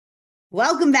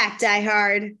Welcome back, Die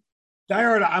Hard. Die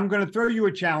Hard, I'm going to throw you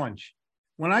a challenge.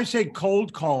 When I say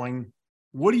cold calling,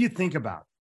 what do you think about?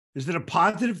 Is it a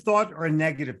positive thought or a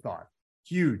negative thought?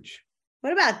 Huge.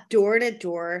 What about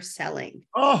door-to-door selling?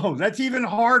 Oh, that's even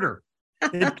harder.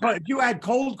 If you add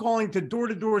cold calling to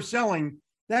door-to-door selling,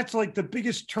 that's like the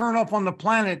biggest turn off on the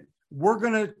planet. We're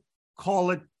going to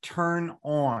call it turn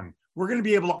on. We're going to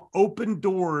be able to open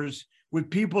doors with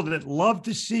people that love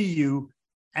to see you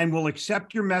and will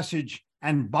accept your message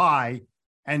and buy.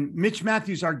 And Mitch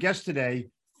Matthews, our guest today,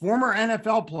 former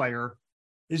NFL player,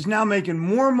 is now making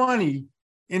more money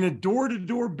in a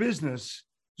door-to-door business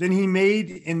than he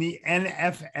made in the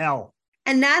NFL.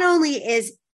 And not only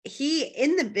is he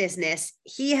in the business,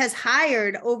 he has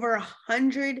hired over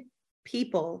 100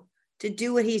 people to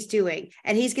do what he's doing.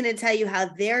 And he's going to tell you how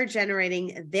they're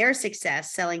generating their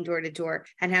success selling door-to-door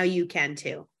and how you can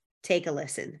too. Take a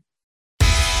listen.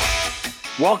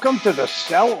 Welcome to the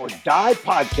Sell or Die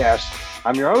podcast.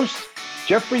 I'm your host,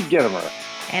 Jeffrey Gitomer.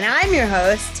 And I'm your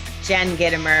host, Jen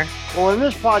Gitomer. Well, in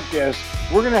this podcast,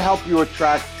 we're going to help you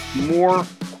attract more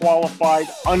qualified,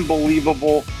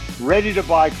 unbelievable,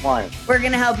 ready-to-buy clients. We're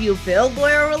going to help you build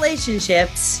loyal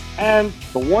relationships. And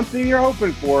the one thing you're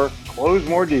hoping for, close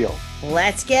more deals.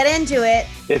 Let's get into it.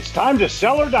 It's time to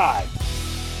sell or die.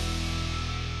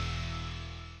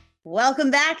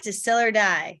 Welcome back to Sell or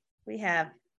Die. We have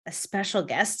a special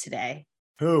guest today.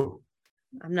 Who?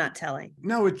 I'm not telling.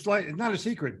 No, it's not a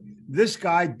secret. This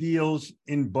guy deals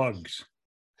in bugs.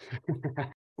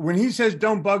 When he says,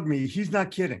 don't bug me, he's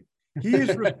not kidding. He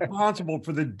is responsible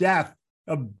for the death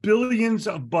of billions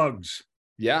of bugs.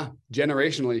 Yeah,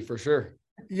 generationally for sure.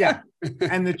 Yeah.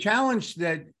 And the challenge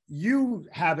that you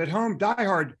have at home, Die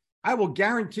Hard, I will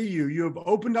guarantee you have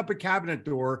opened up a cabinet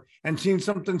door and seen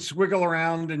something swiggle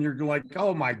around and you're like,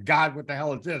 oh my God, what the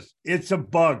hell is this? It's a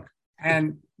bug.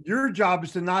 And your job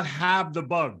is to not have the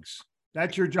bugs.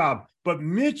 That's your job. But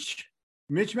Mitch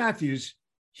Matthews,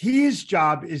 his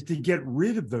job is to get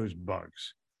rid of those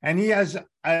bugs. And he has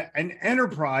an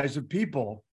enterprise of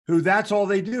people who that's all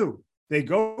they do. They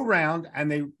go around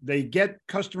and they get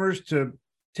customers to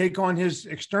take on his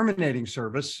exterminating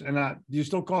service. And do you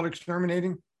still call it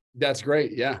exterminating? That's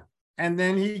great. Yeah. And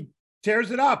then he tears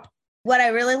it up. What I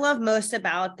really love most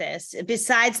about this,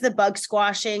 besides the bug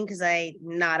squashing, because I'm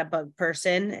not a bug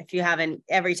person. If you haven't,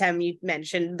 every time you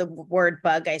mention the word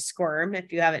bug, I squirm,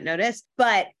 if you haven't noticed.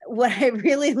 But what I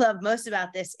really love most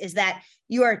about this is that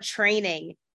you are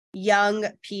training young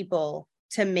people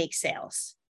to make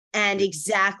sales and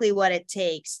exactly what it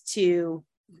takes to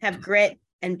have grit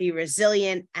and be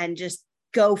resilient and just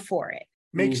go for it.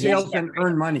 Make sales and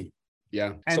earn money.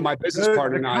 Yeah. And so my business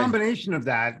partner and the combination of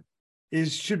that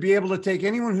should be able to take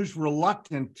anyone who's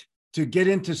reluctant to get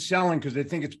into selling because they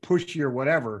think it's pushy or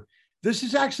whatever. This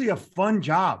is actually a fun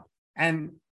job.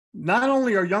 And not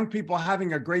only are young people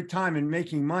having a great time and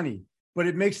making money, but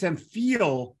it makes them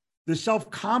feel the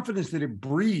self-confidence that it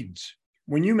breeds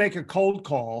when you make a cold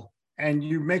call and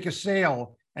you make a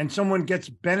sale and someone gets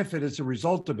benefit as a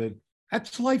result of it.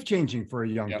 That's life-changing for a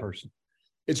young person.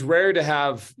 It's rare to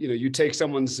have, you take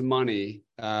someone's money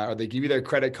or they give you their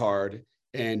credit card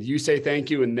and you say thank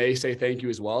you and they say thank you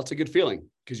as well. It's a good feeling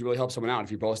because you really help someone out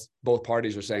if you both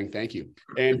parties are saying thank you.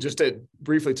 And just to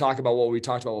briefly talk about what we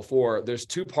talked about before, there's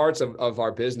two parts of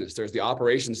our business. There's the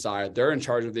operations side. They're in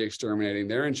charge of the exterminating.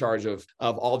 They're in charge of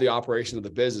all the operations of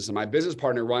the business. And my business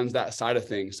partner runs that side of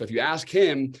things. So if you ask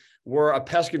him, we're a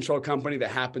pest control company that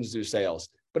happens to do sales.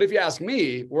 But if you ask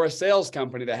me, we're a sales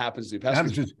company that happens to do pest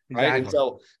control, right? Exactly. And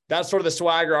so that's sort of the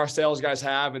swagger our sales guys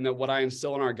have. And that what I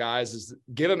instill in our guys is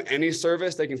give them any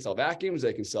service. They can sell vacuums,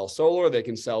 they can sell solar, they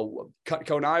can sell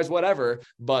Cutco knives, whatever.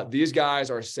 But these guys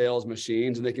are sales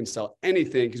machines and they can sell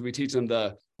anything because we teach them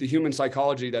the human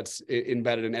psychology that's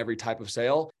embedded in every type of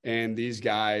sale. And these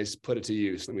guys put it to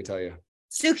use, let me tell you.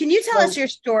 So can you tell us your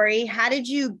story? How did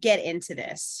you get into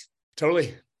this?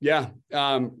 Totally. Yeah.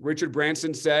 Richard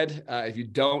Branson said, if you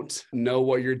don't know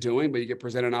what you're doing, but you get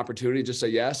presented an opportunity, just say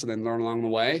yes and then learn along the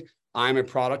way. I'm a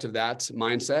product of that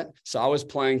mindset. So I was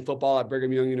playing football at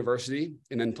Brigham Young University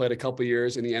and then played a couple of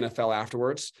years in the NFL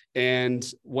afterwards. And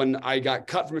when I got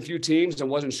cut from a few teams and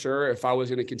wasn't sure if I was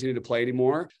going to continue to play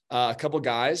anymore, a couple of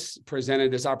guys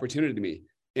presented this opportunity to me.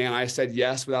 And I said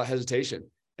yes without hesitation.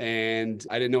 And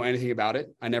I didn't know anything about it.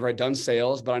 I never had done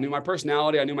sales, but I knew my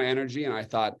personality, I knew my energy, and I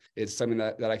thought it's something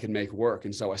that I could make work.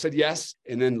 And so I said yes,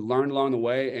 and then learned along the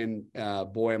way. And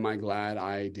boy, am I glad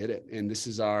I did it. And this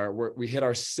is we hit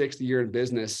our 6th year in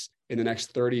business in the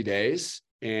next 30 days.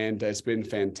 And it's been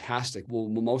fantastic. We'll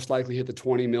most likely hit the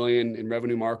 20 million in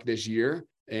revenue mark this year.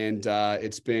 And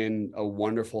it's been a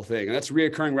wonderful thing. And that's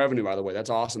reoccurring revenue, by the way. That's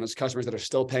awesome. That's customers that are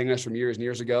still paying us from years and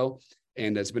years ago.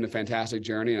 And it's been a fantastic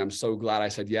journey. And I'm so glad I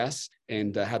said yes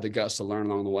and had the guts to learn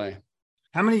along the way.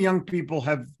 How many young people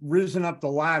have risen up the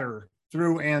ladder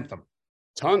through Anthem?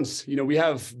 Tons. We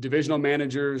have divisional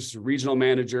managers, regional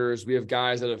managers. We have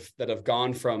guys that have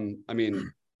gone from,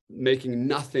 making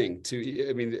nothing to,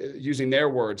 using their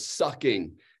words,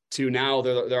 sucking, to now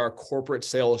they're our corporate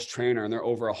sales trainer, and they're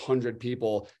over 100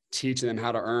 people teaching them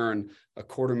how to earn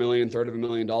 $250,000,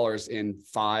 $350,000 in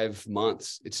 5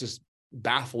 months. It's just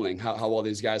baffling how well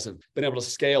these guys have been able to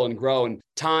scale and grow. And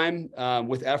time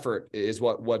with effort is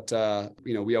what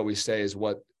we always say is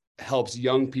what helps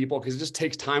young people, because it just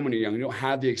takes time when you're young. You don't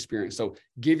have the experience. So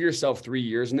give yourself 3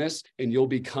 years in this and you'll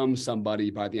become somebody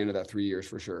by the end of that 3 years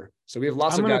for sure. So we have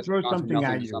lots of guys. Throw something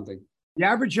at you. The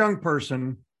average young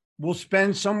person will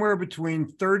spend somewhere between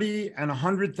 $30,000 and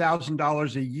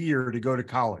 $100,000 a year to go to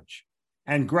college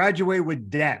and graduate with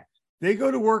debt. They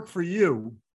go to work for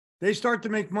you. They start to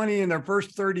make money in their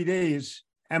first 30 days.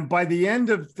 And by the end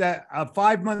of that, a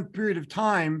 5-month period of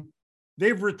time,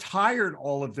 they've retired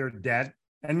all of their debt.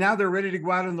 And now they're ready to go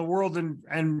out in the world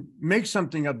and make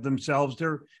something of themselves.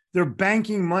 They're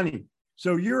banking money.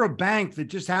 So you're a bank that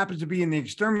just happens to be in the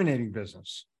exterminating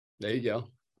business. There you go.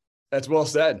 That's well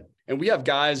said. And we have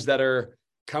guys that are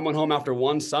coming home after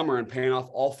one summer and paying off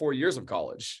all 4 years of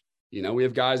college. We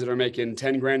have guys that are making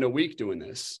 10 grand a week doing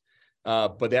this,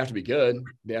 but they have to be good.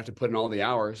 They have to put in all the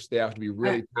hours. They have to be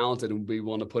really talented and be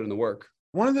willing to put in the work.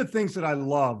 One of the things that I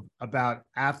love about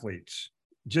athletes,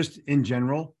 just in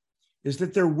general, is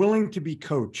that they're willing to be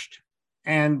coached.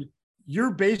 And you're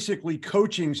basically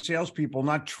coaching salespeople,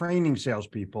 not training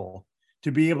salespeople,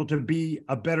 to be able to be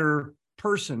a better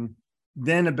person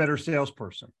than a better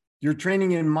salesperson. You're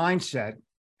training in mindset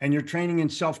and you're training in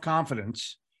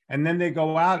self-confidence. And then they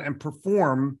go out and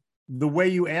perform the way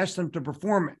you ask them to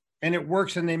perform, and it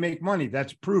works and they make money.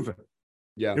 That's proven.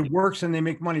 Yeah. It works and they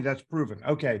make money. That's proven.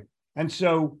 Okay. And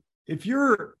so if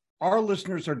our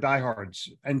listeners are diehards.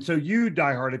 And so you,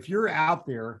 diehard, if you're out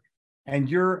there and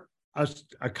you're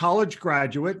a college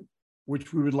graduate,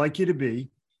 which we would like you to be,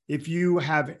 if you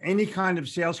have any kind of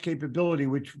sales capability,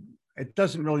 which it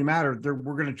doesn't really matter,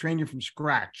 we're going to train you from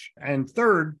scratch. And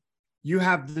third, you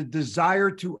have the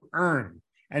desire to earn.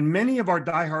 And many of our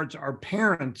diehards are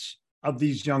parents of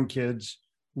these young kids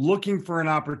looking for an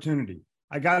opportunity.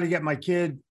 I got to get my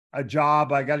kid a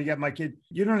job. I got to get my kid.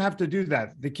 You don't have to do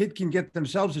that. The kid can get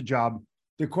themselves a job.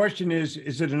 The question is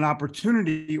it an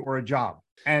opportunity or a job?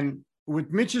 And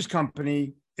with Mitch's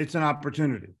company, it's an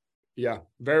opportunity. Yeah,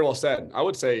 very well said. I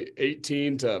would say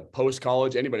 18 to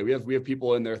post-college, anybody. We have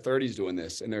people in their 30s doing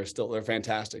this, and they're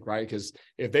fantastic, right? Because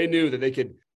if they knew that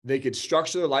they could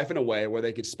structure their life in a way where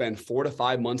they could spend 4 to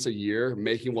 5 months a year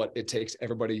making what it takes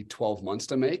everybody 12 months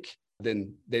to make,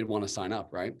 then they'd want to sign up,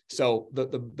 right? So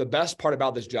the best part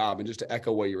about this job, and just to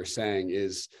echo what you were saying,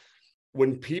 is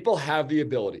when people have the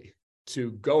ability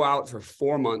to go out for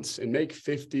 4 months and make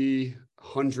 $50,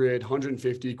 $100,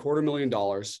 $150,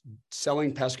 $250,000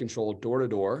 selling pest control door to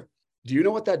door, do you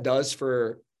know what that does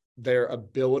for their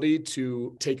ability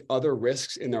to take other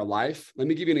risks in their life? Let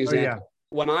me give you an example. Yeah.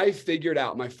 When I figured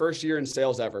out my first year in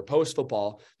sales ever,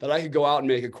 post-football, that I could go out and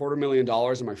make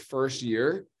 $250,000 in my first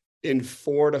year in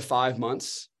 4 to 5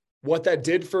 months, what that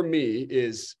did for me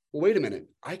is, well, wait a minute,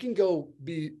 I can go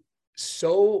be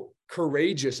so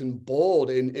courageous and bold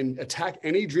and attack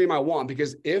any dream I want,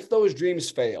 because if those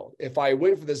dreams failed, if I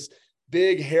went for this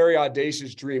big, hairy,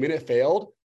 audacious dream and it failed,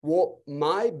 well,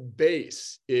 my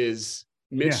base is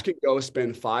Mitch can go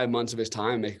spend 5 months of his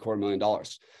time and make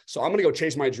 $250,000. So I'm going to go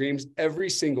chase my dreams every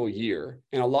single year.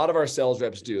 And a lot of our sales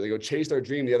reps do. They go chase their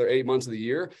dream the other 8 months of the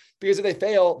year, because if they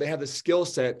fail, they have the skill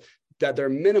set that their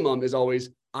minimum is always,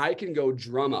 I can go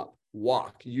drum up,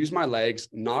 walk, use my legs,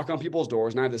 knock on people's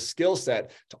doors, and I have the skill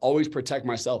set to always protect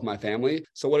myself, my family.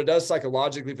 So what it does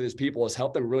psychologically for these people is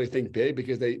help them really think big,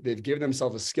 because they've given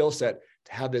themselves a skill set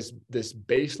to have this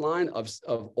baseline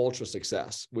of ultra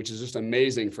success, which is just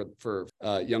amazing for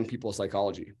young people's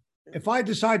psychology. If I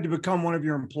decide to become one of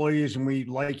your employees and we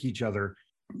like each other,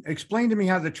 explain to me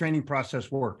how the training process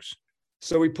works.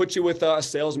 So we put you with a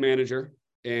sales manager,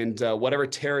 and whatever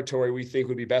territory we think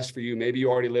would be best for you. Maybe you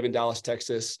already live in Dallas,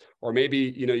 Texas, or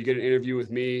maybe, you get an interview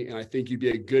with me and I think you'd be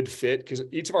a good fit, because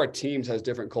each of our teams has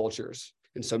different cultures.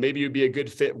 And so maybe you'd be a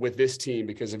good fit with this team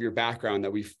because of your background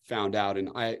that we found out. And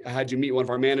I had you meet one of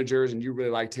our managers and you really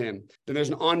liked him. Then there's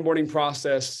an onboarding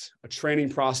process, a training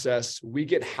process. We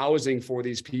get housing for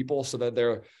these people so that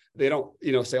they don't,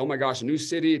 say, oh my gosh, a new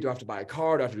city, do I have to buy a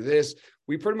car? Do I have to do this?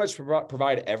 We pretty much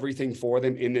provide everything for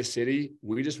them in this city.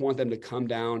 We just want them to come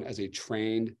down as a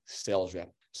trained sales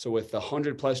rep. So with the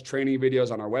 100+ training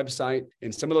videos on our website,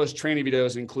 and some of those training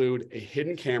videos include a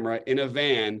hidden camera in a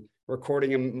van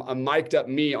recording a mic'd up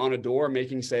me on a door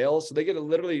making sales. So they get to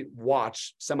literally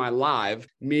watch semi-live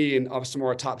me and some of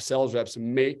our top sales reps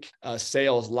make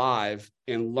sales live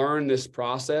and learn this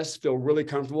process, feel really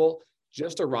comfortable,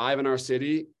 just arrive in our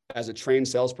city as a trained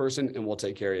salesperson and we'll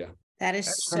take care of you.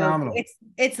 That's so phenomenal.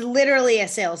 It's literally a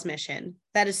sales mission.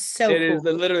 That is so cool. It is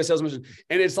literally a sales mission.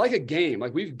 And it's like a game.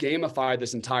 Like we've gamified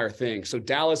this entire thing. So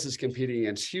Dallas is competing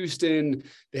against Houston.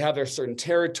 They have their certain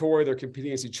territory. They're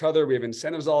competing against each other. We have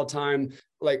incentives all the time.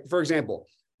 Like, for example,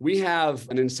 we have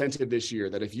an incentive this year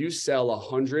that if you sell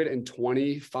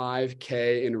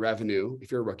 $125K in revenue,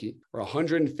 if you're a rookie, or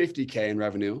 $150K in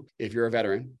revenue, if you're a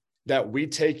veteran, that we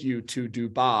take you to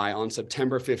Dubai on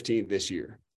September 15th this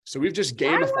year. So we've just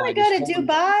gamified. I want to go to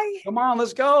Dubai. Come on,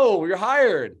 let's go. You're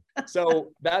hired.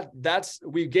 So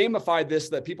we gamified this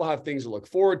so that people have things to look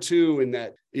forward to, and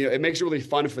that it makes it really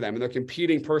fun for them. And they're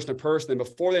competing person to person. And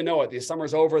before they know it, the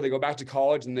summer's over. They go back to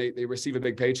college and they receive a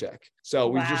big paycheck. So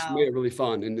we've just made it really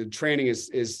fun. And the training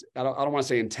is I don't want to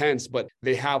say intense, but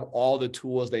they have all the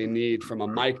tools they need from a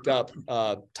mic'd up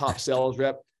top sales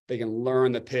rep. They can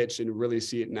learn the pitch and really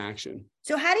see it in action.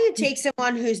 So how do you take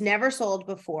someone who's never sold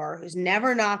before, who's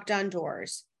never knocked on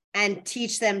doors, and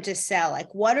teach them to sell?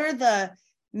 Like, what are the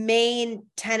main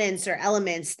tenets or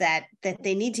elements that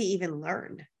they need to even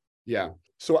learn? Yeah.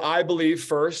 So I believe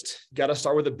first, got to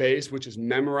start with the base, which is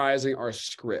memorizing our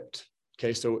script.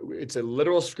 Okay, so it's a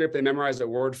literal script. They memorize it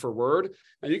word for word.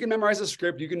 Now you can memorize the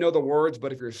script, you can know the words,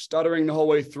 but if you're stuttering the whole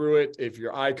way through it, if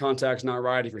your eye contact's not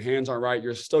right, if your hands aren't right,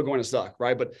 you're still going to suck,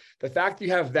 right? But the fact that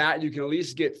you have that, you can at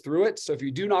least get through it. So if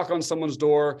you do knock on someone's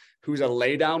door, who's a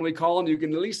lay down, we call them, you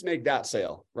can at least make that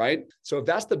sale, right? So if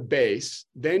that's the base,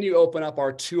 then you open up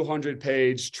our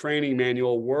 200-page training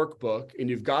manual workbook, and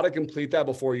you've got to complete that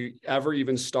before you ever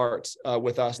even start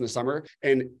with us in the summer.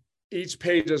 And each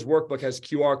page's workbook has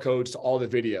QR codes to all the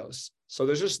videos. So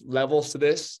there's just levels to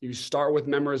this. You start with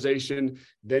memorization,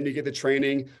 then you get the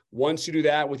training. Once you do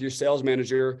that with your sales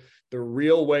manager, the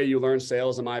real way you learn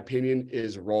sales, in my opinion,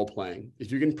 is role playing.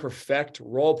 If you can perfect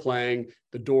role playing,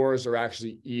 the doors are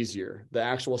actually easier. The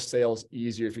actual sales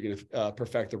easier if you can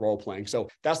perfect the role playing. So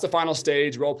that's the final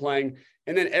stage, role playing.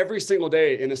 And then every single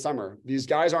day in the summer, these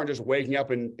guys aren't just waking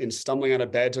up and stumbling out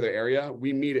of bed to their area.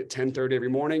 We meet at 10:30 every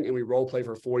morning and we role play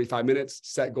for 45 minutes,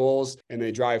 set goals, and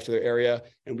they drive to their area,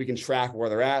 and we can track where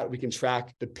they're at. We can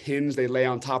track the pins they lay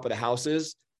on top of the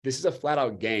houses. This is a flat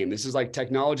out game. This is like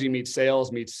technology meets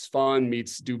sales, meets fun,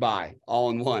 meets Dubai,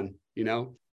 all in one,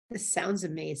 This sounds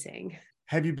amazing.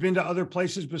 Have you been to other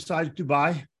places besides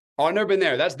Dubai? Oh, I've never been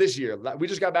there. That's this year. We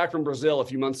just got back from Brazil a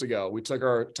few months ago. We took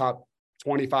our top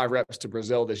 25 reps to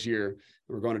Brazil this year.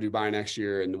 We're going to Dubai next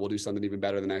year, and we'll do something even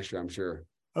better the next year, I'm sure.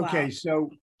 Okay. Wow. So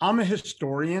I'm a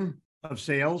historian of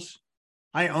sales.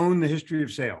 I own the history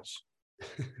of sales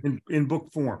in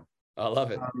book form. I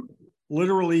love it.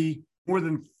 Literally more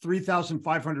than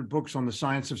 3,500 books on the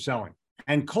science of selling.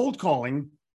 And cold calling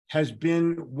has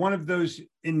been one of those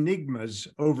enigmas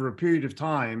over a period of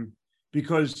time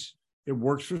because it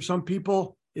works for some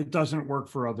people, it doesn't work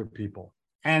for other people.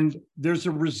 And there's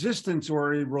a resistance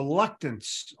or a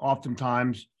reluctance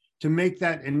oftentimes to make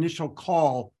that initial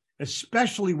call,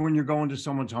 especially when you're going to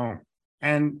someone's home.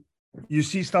 And you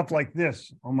see stuff like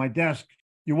this on my desk.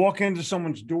 You walk into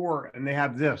someone's door and they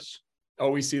have this. Oh,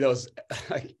 we see those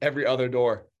every other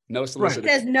door. No soliciting.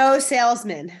 Right. There's no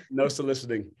salesman. No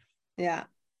soliciting. Yeah.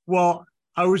 Well,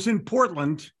 I was in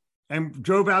Portland and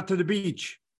drove out to the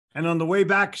beach. And on the way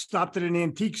back, stopped at an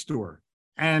antique store.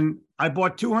 And I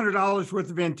bought $200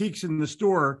 worth of antiques in the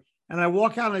store. And I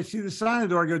walk out and I see the sign on the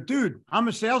door. I go, dude, I'm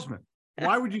a salesman.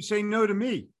 Why would you say no to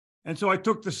me? And so I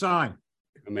took the sign.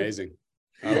 Amazing.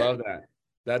 I love that.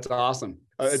 That's awesome.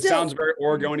 It sounds very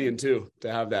Oregonian too,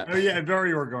 to have that. Oh yeah,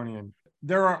 very Oregonian.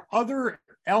 There are other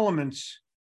elements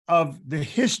of the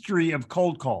history of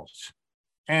cold calls.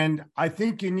 And I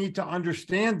think you need to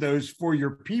understand those for your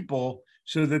people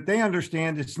so that they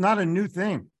understand it's not a new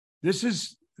thing. This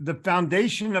is the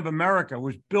foundation of America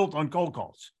was built on cold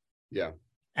calls. Yeah.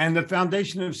 And the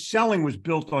foundation of selling was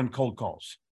built on cold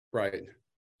calls. Right.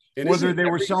 And whether they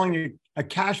were selling a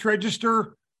cash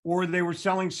register or they were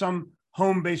selling some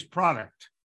home-based product.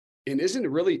 And isn't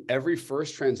really every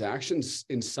first transaction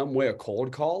in some way a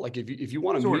cold call? Like if you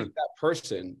want to meet that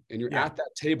person and you're at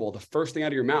that table, the first thing out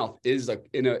of your mouth is like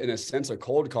in a sense a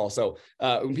cold call. So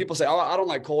when people say, "Oh, I don't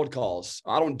like cold calls.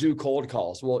 I don't do cold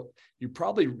calls," well, you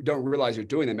probably don't realize you're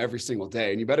doing them every single day,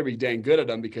 and you better be dang good at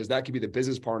them, because that could be the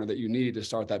business partner that you need to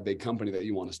start that big company that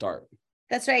you want to start.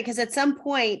 That's right. Because at some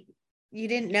point you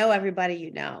didn't know everybody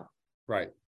you know.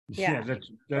 Right. Yeah, that's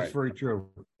right. Very true.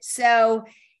 So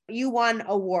you won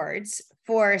awards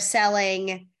for selling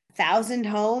 1,000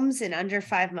 homes in under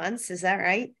 5 months. Is that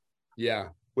right? Yeah.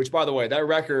 Which, by the way, that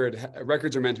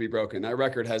records are meant to be broken. That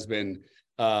record has been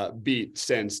beat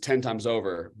since 10 times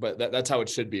over, but that's how it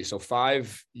should be. So 4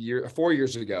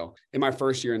 years ago, in my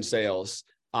first year in sales,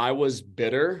 I was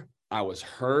bitter. I was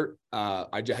hurt.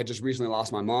 I had just recently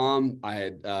lost my mom. I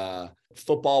had I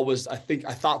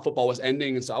thought football was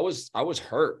ending. And so I was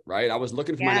hurt, right? I was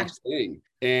looking for my next thing.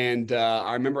 And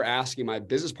I remember asking my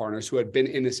business partners who had been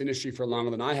in this industry for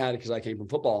longer than I had, because I came from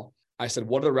football. I said,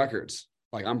 "What are the records?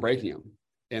 Like, I'm breaking them."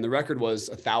 And the record was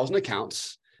 1,000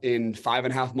 accounts in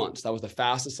 5.5 months. That was the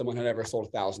fastest someone had ever sold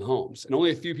 1,000 homes. And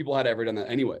only a few people had ever done that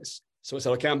anyways. So I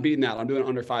said, "Okay, I'm beating that. I'm doing it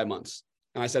under 5 months."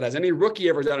 And I said, "Has any rookie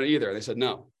ever done it either?" They said,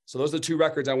 "No." So those are the two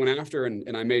records I went after,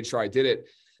 and I made sure I did it.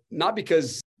 Not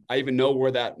because I even know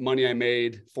where that money I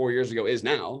made 4 years ago is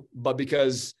now, but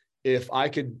because if I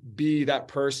could be that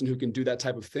person who can do that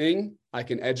type of thing, I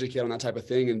can educate on that type of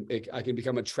thing, and I can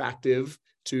become attractive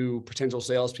to potential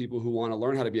salespeople who want to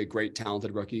learn how to be a great,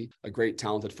 talented rookie, a great,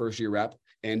 talented first-year rep,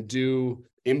 and do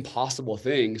impossible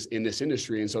things in this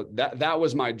industry. And so that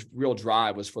was my real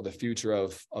drive, was for the future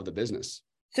of the business.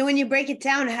 So when you break it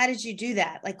down, how did you do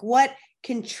that? Like, what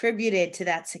contributed to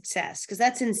that success? Because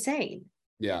that's insane.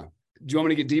 Yeah. Do you want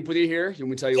me to get deep with you here? You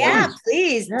want me to tell you what? Yeah,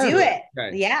 please do it.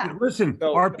 Okay. Yeah. Listen,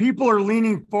 our people are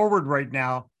leaning forward right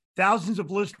now. Thousands of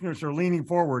listeners are leaning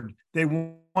forward. They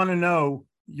want to know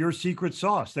your secret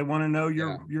sauce. They want to know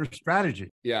your strategy.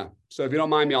 Yeah. So if you don't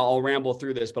mind me, I'll ramble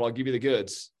through this, but I'll give you the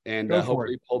goods, and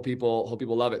hope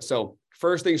people love it. So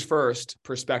first things first,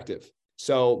 perspective.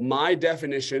 So my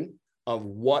definition of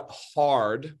what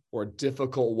hard or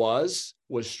difficult was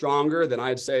stronger than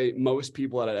I'd say most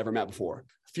people that I'd ever met before.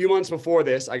 A few months before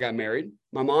this, I got married.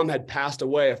 My mom had passed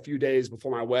away a few days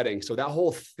before my wedding. So that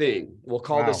whole thing, we'll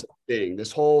call this a thing,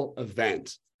 this whole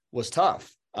event was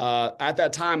tough. At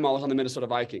that time, I was on the Minnesota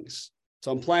Vikings.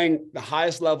 So I'm playing the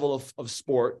highest level of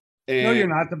sport. And no, you're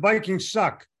not. The Vikings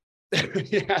suck.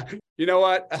 Yeah. You know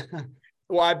what?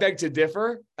 Well, I beg to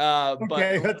differ. Okay,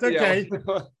 but, that's okay.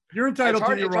 You're entitled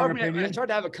to your wrong opinion. It's hard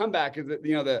to have a comeback because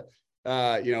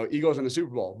the Eagles in the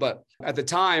Super Bowl. But at the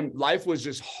time, life was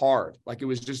just hard. Like, it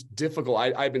was just difficult.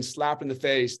 I'd been slapped in the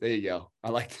face. There you go. I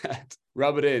like that.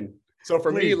 Rub it in. So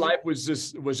for me, life was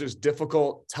just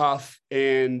difficult, tough,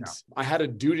 and I had a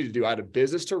duty to do. I had a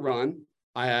business to run.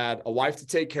 I had a wife to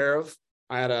take care of.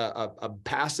 I had a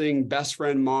passing best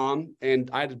friend mom, and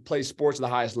I had to play sports at the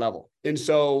highest level. And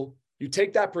so you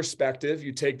take that perspective,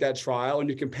 you take that trial, and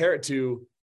you compare it to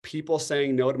people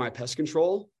saying no to my pest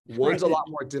control. One's a lot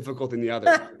more difficult than the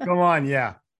other. Come on,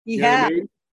 yeah. You know what I mean?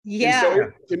 Yeah.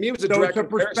 So to me, it was a direct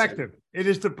perspective. It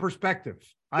is the perspective.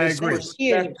 I agree.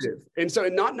 And so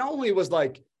not only was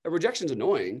like a rejection's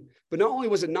annoying, but not only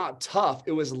was it not tough,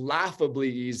 it was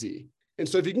laughably easy. And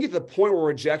so if you can get to the point where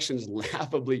rejection's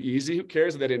laughably easy, who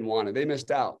cares if they didn't want it? They missed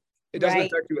out. It doesn't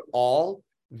affect you at all.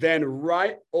 Then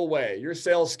right away, your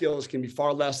sales skills can be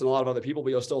far less than a lot of other people, but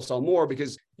you'll still sell more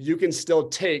because you can still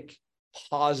take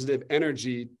positive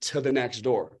energy to the next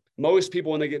door. Most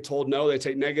people, when they get told no, they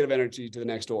take negative energy to the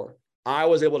next door. I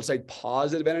was able to take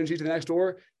positive energy to the next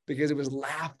door because it was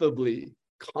laughably,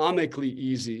 comically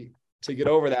easy to get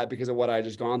over that because of what I had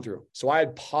just gone through. So I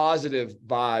had positive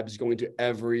vibes going to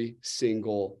every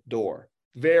single door.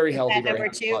 Very healthy. Number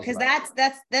two, because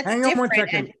that's Hang on 1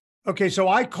 second. Okay, so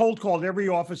I cold called every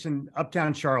office in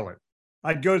Uptown Charlotte.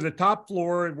 I'd go to the top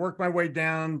floor and work my way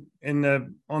down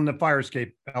on the fire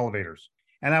escape elevators.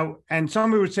 And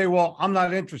somebody would say, "Well, I'm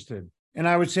not interested." And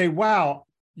I would say, "Wow,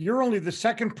 you're only the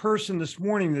second person this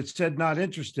morning that said not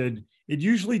interested. It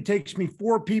usually takes me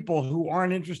 4 people who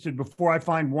aren't interested before I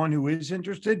find one who is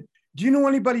interested. Do you know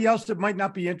anybody else that might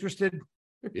not be interested?"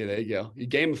 Yeah, there you go. You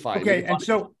gamify. Okay, and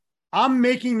so I'm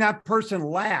making that person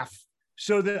laugh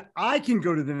so that I can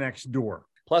go to the next door.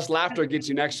 Plus, laughter gets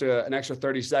you an extra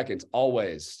 30 seconds,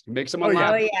 always. You make someone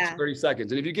laugh for 30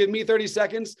 seconds. And if you give me 30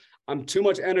 seconds, I'm too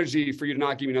much energy for you to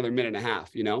not give me another minute and a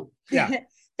half, you know? Yeah.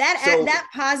 that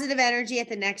positive energy at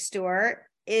the next door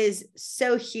is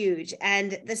so huge.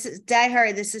 And this is Die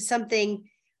Hard. This is something,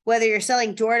 whether you're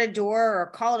selling door to door or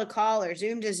call to call or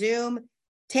Zoom to Zoom,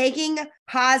 taking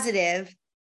positive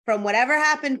from whatever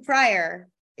happened prior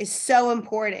is so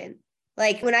important.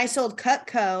 Like when I sold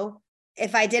Cutco,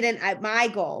 if I didn't,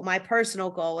 my personal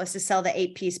goal was to sell the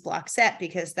 8-piece block set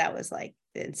because that was like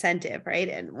the incentive, right?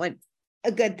 And what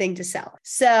a good thing to sell.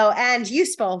 So, and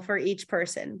useful for each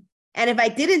person. And if I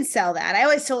didn't sell that, I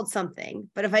always sold something,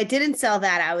 but if I didn't sell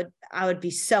that, I would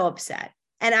be so upset.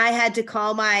 And I had to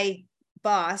call my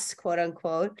boss, quote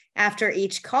unquote, after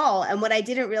each call. And what I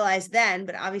didn't realize then,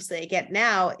 but obviously I get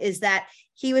now, is that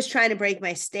he was trying to break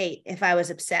my state if I was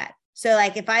upset. So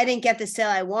like if I didn't get the sale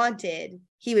I wanted,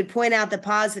 he would point out the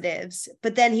positives,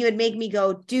 but then he would make me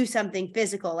go do something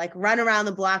physical, like run around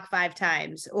the block 5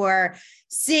 times or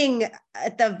sing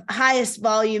at the highest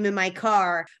volume in my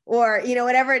car or,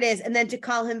 whatever it is. And then to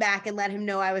call him back and let him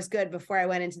know I was good before I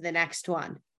went into the next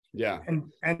one. Yeah.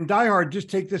 And Die Hard, just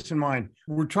take this in mind.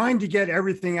 We're trying to get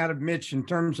everything out of Mitch in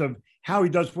terms of how he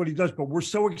does what he does, but we're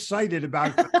so excited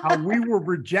about how we were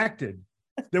rejected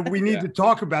that we need to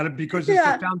talk about it because it's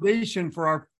the foundation for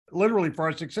our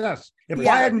success. If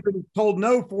I hadn't been told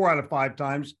no 4 out of 5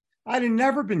 times, I'd have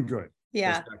never been good.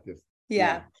 Yeah.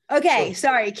 Yeah. Okay.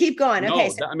 Sorry. Keep going. No, okay.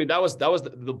 that was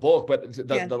the bulk. But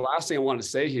the last thing I wanted to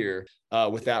say here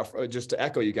with that, just to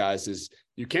echo you guys, is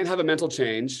you can't have a mental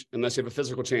change unless you have a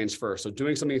physical change first. So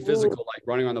doing something physical like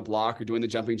running on the block or doing the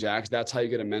jumping jacks, that's how you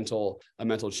get a mental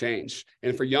change.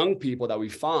 And for young people that we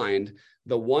find,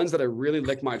 the ones that I really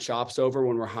lick my chops over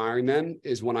when we're hiring them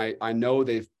is when I know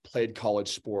they've played college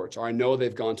sports, or I know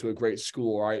they've gone to a great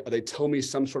school, or they tell me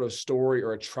some sort of story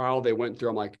or a trial they went through.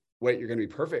 I'm like, wait, you're going to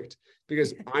be perfect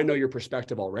because I know your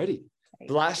perspective already.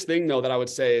 The last thing though, that I would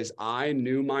say is I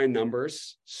knew my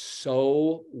numbers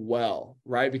so well,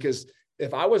 right? Because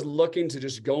if I was looking to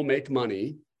just go make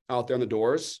money out there on the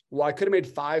doors, well, I could have made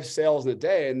 5 sales in a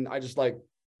day. And I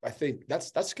think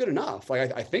that's good enough.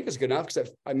 Like I think it's good enough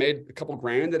because I made a couple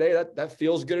grand a day. That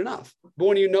feels good enough. But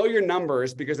when you know your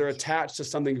numbers, because they're attached to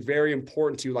something very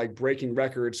important to you, like breaking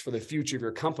records for the future of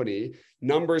your company,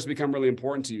 numbers become really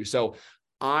important to you. So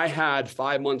I had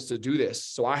 5 months to do this.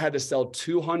 So I had to sell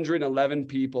 211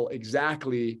 people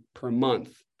exactly per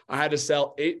month. I had to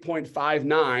sell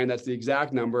 8.59. That's the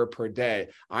exact number per day.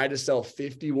 I had to sell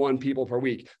 51 people per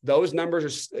week. Those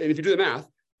numbers are, and if you do the math,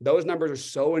 those numbers are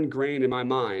so ingrained in my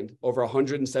mind over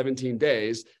 117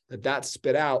 days that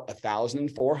spit out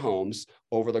 1,004 homes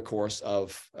over the course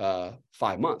of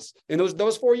 5 months. And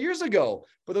those 4 years ago,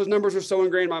 but those numbers are so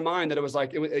ingrained in my mind that it was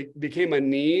like, it became a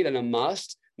need and a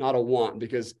must, not a want,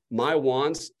 because my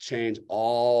wants change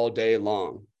all day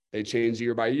long. They change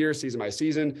year by year, season by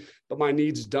season, but my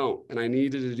needs don't. And I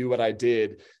needed to do what I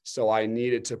did. So I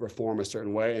needed to perform a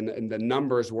certain way. And the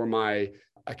numbers were my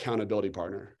accountability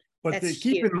partner. But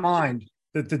keep in mind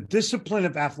that the discipline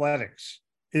of athletics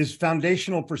is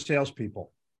foundational for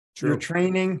salespeople. True. You're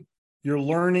training, you're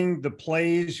learning the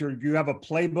plays, you have a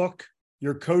playbook,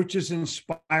 your coach is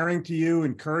inspiring to you,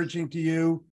 encouraging to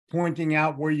you, pointing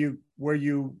out where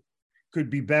you could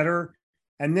be better.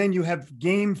 And then you have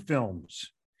game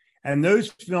films. And those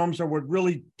films are what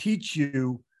really teach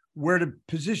you where to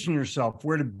position yourself,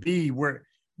 where to be, where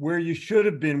you should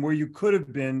have been, where you could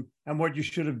have been, and what you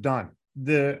should have done.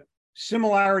 The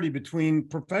similarity between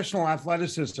professional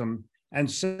athleticism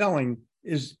and selling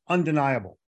is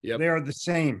undeniable. Yep. They are the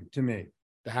same to me.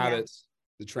 The habits,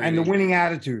 the training, and the winning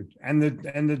attitude, and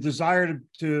the desire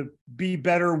to be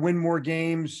better, win more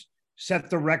games, set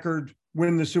the record,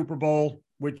 win the Super Bowl,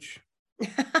 which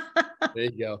there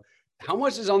you go. How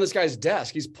much is on this guy's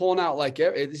desk? He's pulling out like he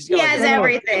has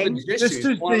everything. This is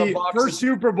the first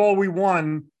Super Bowl we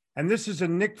won, and this is a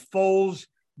Nick Foles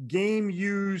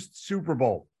game-used Super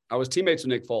Bowl. I was teammates with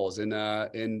Nick Foles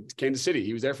in Kansas City.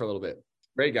 He was there for a little bit.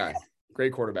 Great guy,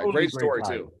 great quarterback, great story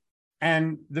too.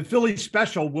 And the Philly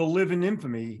special will live in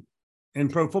infamy in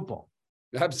pro football.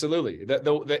 Absolutely,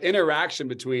 the interaction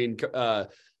between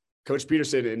Coach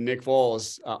Peterson and Nick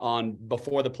Foles on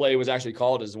before the play was actually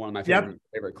called is one of my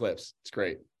favorite clips. It's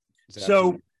great.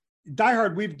 So, Die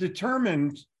Hard, we've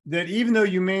determined that even though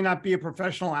you may not be a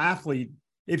professional athlete,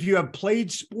 if you have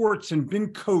played sports and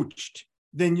been coached,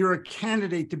 then you're a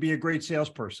candidate to be a great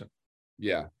salesperson.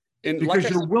 Yeah. And because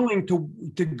you're willing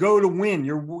to go to win.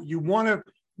 You want to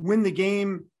win the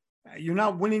game. You're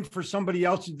not winning for somebody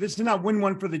else. This is not win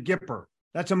one for the Gipper.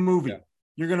 That's a movie. Yeah.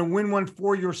 You're going to win one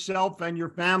for yourself and your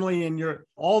family and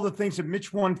all the things that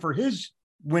Mitch won for his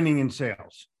winning in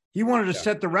sales. He wanted to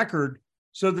set the record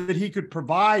so that he could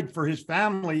provide for his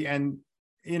family and,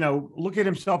 look at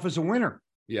himself as a winner.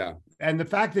 Yeah. And the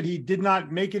fact that he did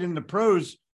not make it in the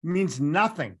pros means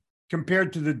nothing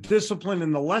compared to the discipline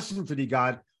and the lessons that he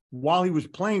got while he was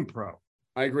playing pro.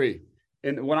 I agree.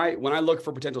 And when I look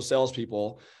for potential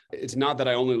salespeople, it's not that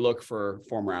I only look for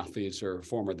former athletes or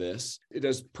former this. It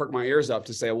does perk my ears up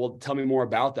to say, well, tell me more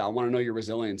about that. I want to know your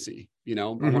resiliency. I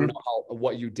want to know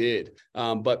what you did.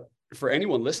 But for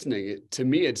anyone listening, to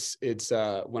me, it's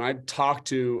when I talk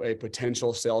to a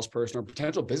potential salesperson or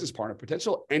potential business partner,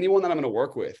 potential anyone that I'm going to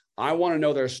work with, I want to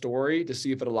know their story to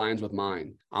see if it aligns with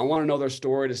mine. I want to know their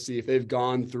story to see if they've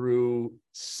gone through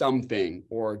something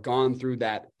or gone through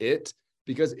it.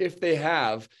 Because if they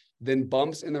have, then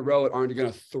bumps in the road aren't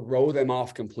going to throw them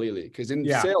off completely. Because in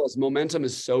sales, momentum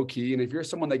is so key. And if you're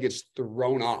someone that gets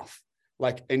thrown off,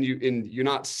 and you're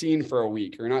not seen for a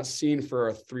week, or you're not seen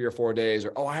for 3 or 4 days,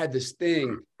 or, oh, I had this thing,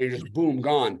 and you're just boom,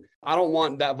 gone. I don't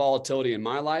want that volatility in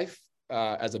my life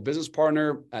as a business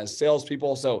partner, as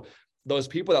salespeople. So those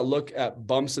people that look at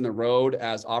bumps in the road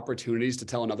as opportunities to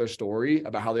tell another story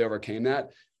about how they overcame that,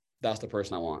 that's the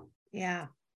person I want. Yeah.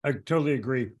 I totally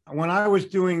agree. When I was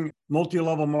doing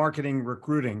multi-level marketing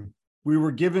recruiting, we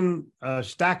were given a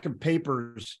stack of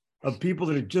papers of people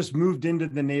that had just moved into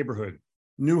the neighborhood,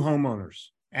 new homeowners.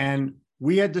 And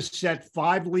we had to set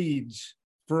 5 leads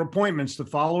for appointments the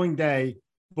following day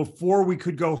before we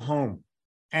could go home.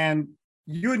 And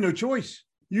you had no choice.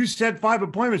 You set 5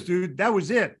 appointments, dude. That was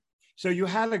it. So you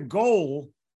had a goal,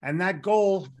 and that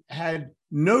goal had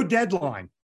no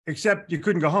deadline, except you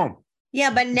couldn't go home. Yeah,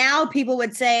 but now people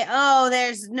would say, oh,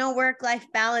 there's no work-life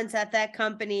balance at that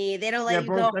company. They don't let you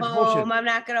go home. Bullshit. I'm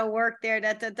not going to work there,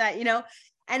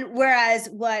 And whereas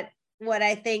what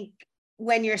I think,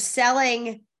 when you're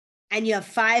selling and you have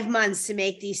 5 months to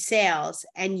make these sales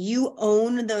and you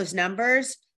own those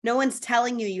numbers, no one's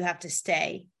telling you have to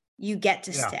stay. You get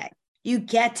to stay. You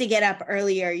get to get up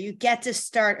earlier. You get to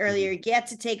start earlier. You get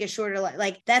to take a shorter,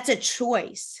 that's a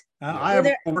choice. I have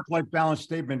a work-life balance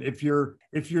statement. If you're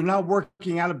not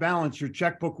working out of balance, your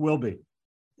checkbook will be.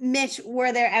 Mitch,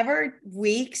 were there ever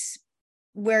weeks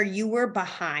where you were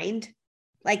behind,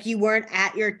 like you weren't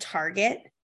at your target?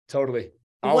 Totally.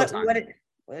 What did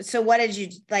you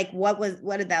like?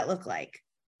 What did that look like?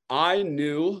 I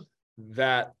knew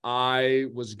that I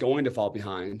was going to fall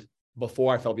behind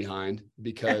before I fell behind,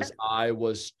 because I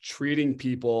was treating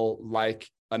people like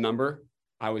a number.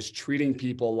 I was treating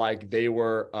people like they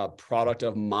were a product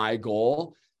of my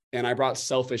goal. And I brought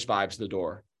selfish vibes to the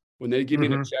door. When they give me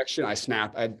an objection, I'd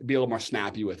be a little more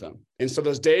snappy with them. And so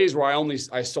those days where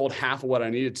I sold half of what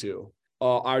I needed to,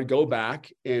 I would go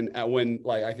back, and when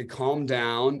I could calm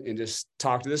down and just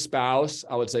talk to the spouse,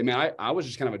 I would say, man, I was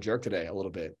just kind of a jerk today a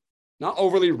little bit, not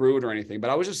overly rude or anything,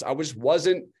 but I just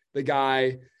wasn't the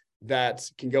guy that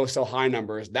can go sell high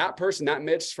numbers. That person, that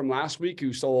Mitch from last week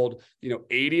who sold,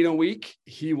 80 in a week,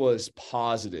 he was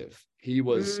positive. He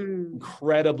was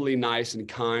incredibly nice and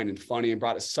kind and funny and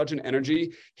brought such an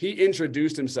energy. He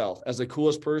introduced himself as the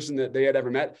coolest person that they had ever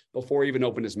met before he even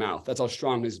opened his mouth. That's how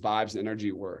strong his vibes and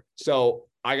energy were. So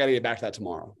I got to get back to that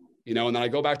tomorrow, and then I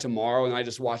go back tomorrow and I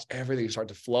just watch everything start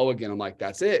to flow again. I'm like,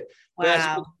 that's it. Wow. But as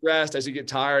you get stressed, as you get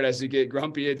tired, as you get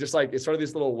grumpy, it's sort of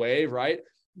this little wave, right?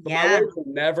 But my waves were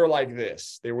never like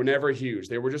this. They were never huge.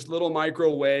 They were just little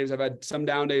micro waves. I've had some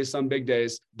down days, some big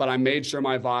days, but I made sure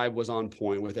my vibe was on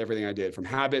point with everything I did, from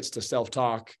habits to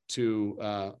self-talk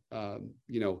to,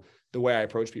 the way I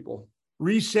approach people.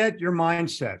 Reset your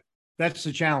mindset. That's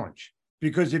the challenge.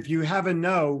 Because if you have a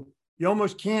no, you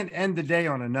almost can't end the day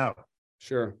on a no.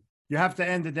 Sure. You have to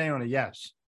end the day on a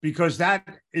yes, because that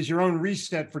is your own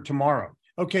reset for tomorrow.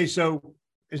 Okay, so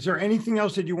is there anything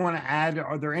else that you want to add?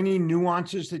 Are there any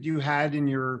nuances that you had in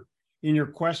your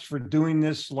quest for doing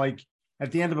this? Like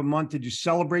at the end of a month, did you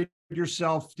celebrate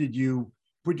yourself? Did you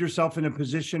put yourself in a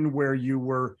position where you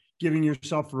were giving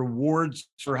yourself rewards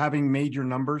for having made your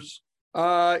numbers?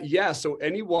 Yeah. So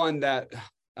anyone that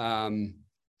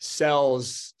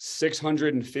sells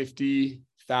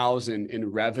 650,000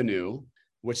 in revenue,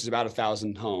 which is about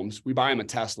 1,000 homes, we buy them a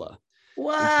Tesla.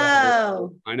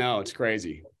 Whoa! I know, it's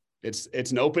crazy.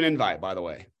 It's an open invite, by the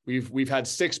way. We've had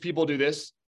 6 people do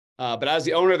this, but as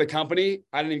the owner of the company,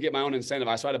 I didn't even get my own incentive.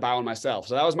 I had to buy one myself.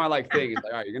 So that was my thing. It's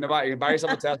like, all right, you can buy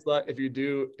yourself a Tesla if you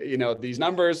do, these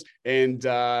numbers, and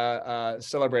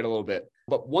celebrate a little bit.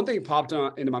 But one thing popped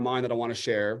into my mind that I want to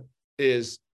share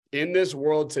is, in this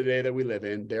world today that we live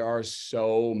in, there are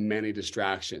so many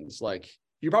distractions. Like,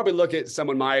 you probably look at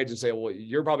someone my age and say, well,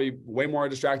 you're probably way more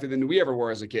distracted than we ever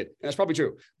were as a kid. And that's probably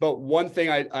true. But one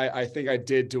thing I think I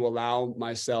did to allow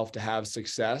myself to have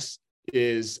success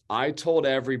is I told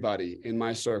everybody in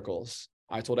my circles,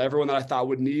 I told everyone that I thought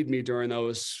would need me during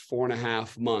those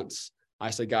 4.5 months. I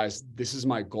said, guys, this is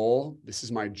my goal. This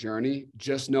is my journey.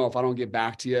 Just know if I don't get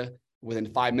back to you within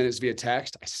 5 minutes via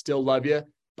text, I still love you,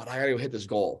 but I got to go hit this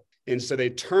goal. And so they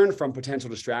turn from potential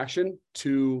distraction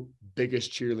to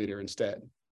biggest cheerleader instead.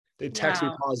 They text me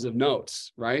positive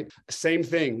notes, right? Same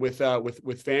thing with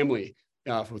family,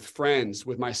 with friends,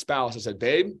 with my spouse. I said,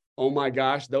 babe, oh my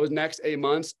gosh, those next 8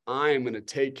 months, I'm going to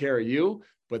take care of you.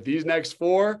 But these next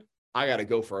 4, I got to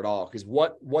go for it all. Because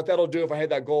what that'll do if I hit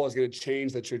that goal is going to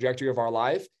change the trajectory of our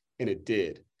life. And it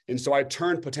did. And so I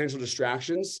turned potential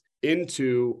distractions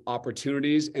into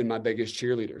opportunities and my biggest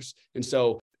cheerleaders. And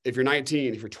so if you're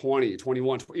 19, if you're 20,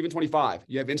 21, even 25,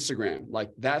 you have Instagram, like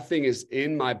that thing is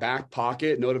in my back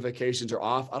pocket. Notifications are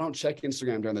off. I don't check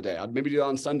Instagram during the day. I'd maybe do that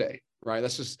on Sunday, right?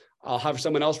 I'll have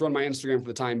someone else run my Instagram for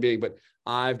the time being, but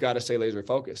I've got to stay laser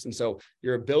focused. And so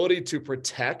your ability to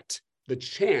protect the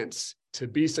chance to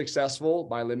be successful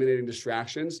by eliminating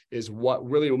distractions is what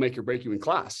really will make or break you in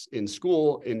class, in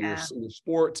school, in your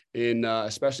sport,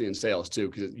 especially in sales too,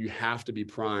 because you have to be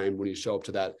primed when you show up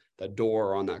to that door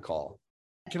or on that call.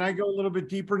 Can I go a little bit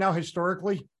deeper now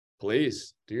historically?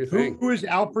 Please, do your thing. Who is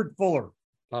Alfred Fuller?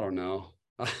 I don't know.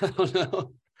 I don't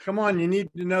know. Come on, you need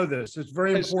to know this. It's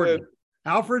very important.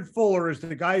 Alfred Fuller is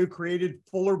the guy who created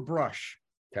Fuller Brush.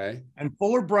 Okay. And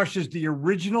Fuller Brush is the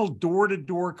original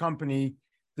door-to-door company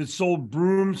that sold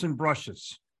brooms and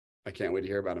brushes. I can't wait to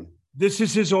hear about him. This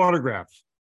is his autograph.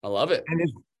 I love it.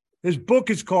 And his book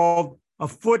is called A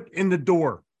Foot in the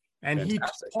Door. And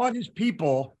Fantastic. He taught his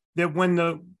people that when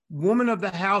the woman of the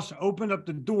house opened up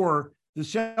the door, the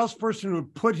salesperson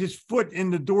would put his foot in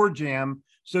the door jamb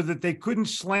so that they couldn't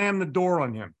slam the door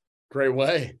on him. Great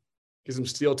way. Gives him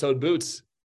steel-toed boots.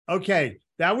 Okay,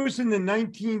 that was in the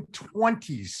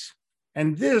 1920s.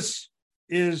 And this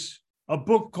is a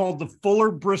book called The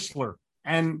Fuller Bristler.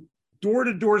 And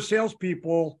door-to-door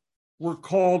salespeople were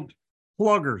called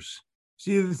pluggers.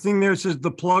 See the thing there says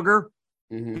the plugger?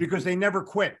 Mm-hmm. Because they never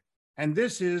quit. And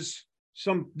this is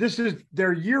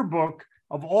their yearbook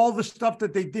of all the stuff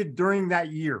that they did during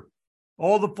that year.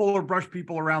 All the Fuller Brush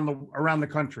people around the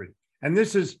country. And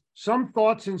this is some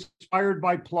thoughts inspired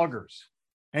by pluggers.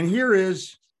 And here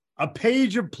is a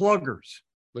page of pluggers.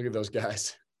 Look at those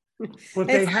guys. But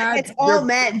it's all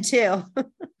men too.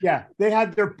 Yeah, they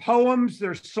had their poems,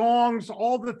 their songs,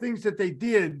 all the things that they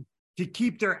did to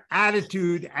keep their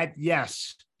attitude at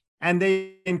yes. And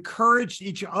they encouraged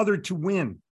each other to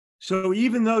win. So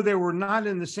even though they were not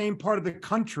in the same part of the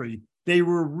country, they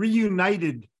were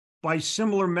reunited by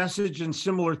similar message and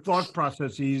similar thought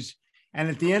processes. And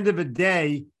at the end of the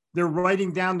day, they're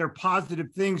writing down their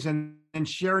positive things and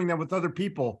sharing them with other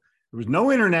people. There was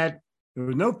no internet. There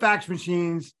was no fax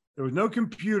machines. There was no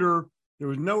computer. There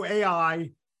was no AI.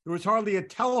 There was hardly a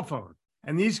telephone.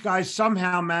 And these guys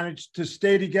somehow managed to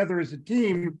stay together as a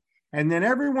team. And then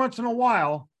every once in a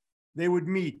while, they would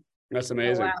meet. That's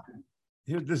amazing. Oh, wow.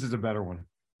 Here, this is a better one.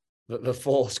 The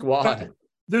full squad.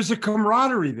 There's a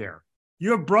camaraderie there.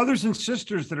 You have brothers and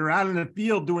sisters that are out in the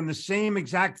field doing the same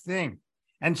exact thing.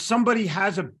 And somebody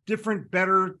has a different,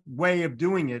 better way of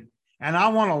doing it. And I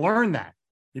want to learn that.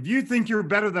 If you think you're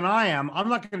better than I am, I'm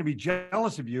not going to be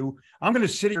jealous of you. I'm going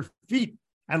to sit at your feet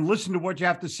and listen to what you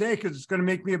have to say because it's going to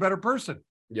make me a better person.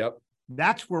 Yep.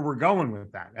 That's where we're going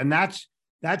with that. And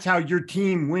that's how your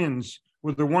team wins,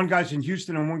 whether one guy's in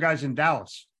Houston and one guy's in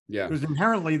Dallas. Yeah. Because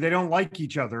inherently they don't like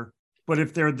each other, but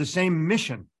if they're the same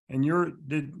mission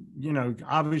and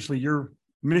obviously you're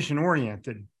mission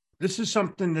oriented, this is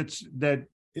something that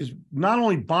is not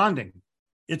only bonding,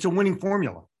 it's a winning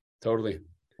formula. Totally.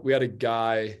 We had a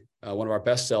guy, one of our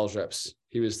best sales reps.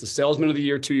 He was the salesman of the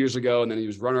year 2 years ago, and then he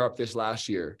was runner-up this last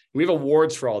year. We have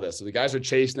awards for all this. So the guys are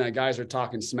chasing that. Guys are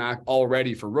talking smack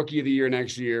already for rookie of the year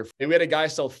next year. And we had a guy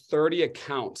sell 30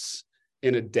 accounts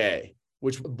in a day,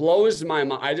 which blows my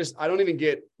mind. I don't even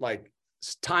get, like,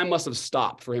 time must have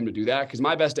stopped for him to do that because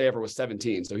my best day ever was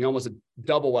 17. So he almost did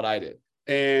double what I did.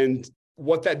 And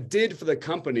what that did for the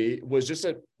company was just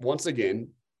once again,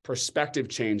 perspective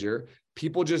changer.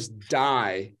 People just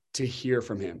die to hear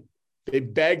from him. They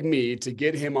beg me to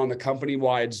get him on the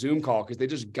company-wide Zoom call because they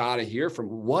just got to hear from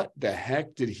what the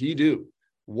heck did he do?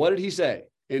 What did he say?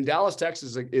 In Dallas,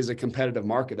 Texas is a competitive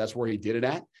market. That's where he did it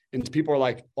at. And people are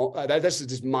like, oh, that's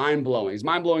just mind-blowing. It's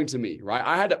mind-blowing to me, right?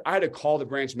 I had to call the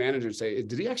branch manager and say,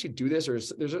 did he actually do this? Or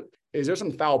is there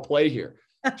some foul play here?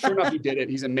 Sure enough, he did it.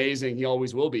 He's amazing. He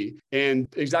always will be. And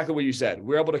exactly what you said,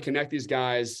 we're able to connect these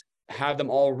guys, have them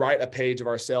all write a page of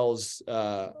our sales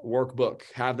workbook,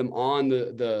 have them on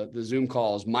the Zoom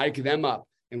calls, mic them up,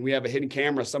 and we have a hidden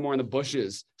camera somewhere in the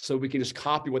bushes so we can just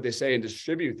copy what they say and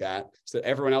distribute that so that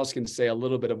everyone else can say a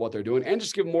little bit of what they're doing and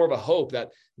just give more of a hope that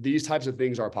these types of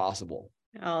things are possible.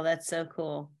 Oh, that's so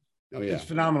cool. Oh, yeah. It's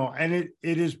phenomenal. And it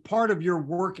is part of your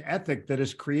work ethic that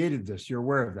has created this. You're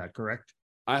aware of that, correct?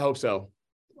 I hope so.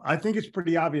 I think it's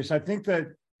pretty obvious. I think that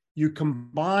you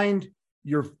combined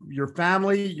your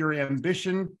family, your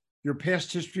ambition, your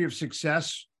past history of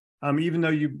success, even though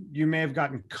you may have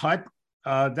gotten cut.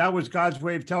 That was God's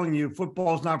way of telling you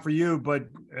football's not for you, but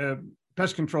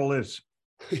pest control is.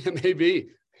 It may be.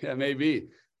 Yeah, maybe.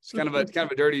 It's kind of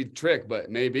a dirty trick, but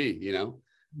maybe, you know.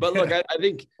 But look, I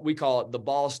think we call it the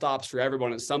ball stops for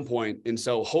everyone at some point. And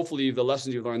so hopefully the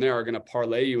lessons you've learned there are going to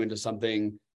parlay you into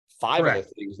something, 5 other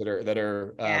things that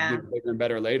are bigger and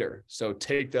better later. So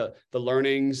take the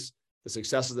learnings, the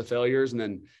successes, the failures,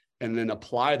 and then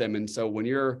apply them. And so when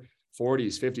you're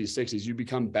 40s, 50s, 60s, you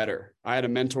become better. I had a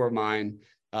mentor of mine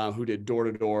who did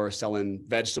door-to-door selling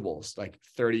vegetables like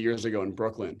 30 years ago in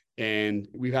Brooklyn. And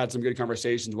we've had some good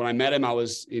conversations. When I met him, I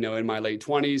was, in my late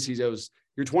 20s. He goes,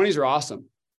 your 20s are awesome,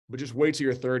 but just wait till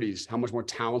your 30s, how much more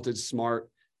talented, smart,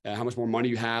 how much more money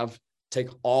you have. Take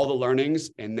all the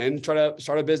learnings and then try to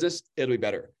start a business. It'll be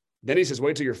better. Then he says,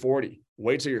 wait till you're 40,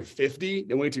 wait till you're 50,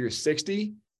 then wait till you're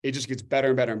 60. It just gets better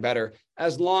and better and better,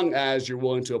 as long as you're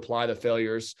willing to apply the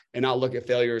failures and not look at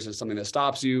failures as something that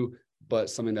stops you, but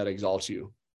something that exalts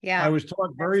you. Yeah. I was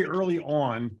taught very early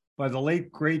on by the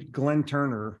late, great Glenn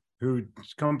Turner, whose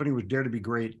company was Dare to Be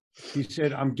Great. He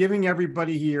said, I'm giving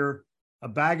everybody here a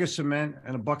bag of cement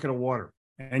and a bucket of water,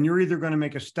 and you're either going to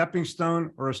make a stepping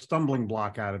stone or a stumbling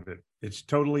block out of it. It's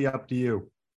totally up to you.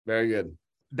 Very good.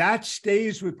 That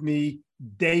stays with me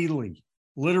daily,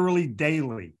 literally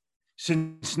daily,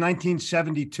 since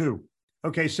 1972.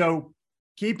 Okay, so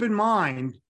keep in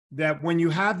mind that when you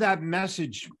have that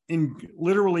message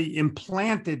literally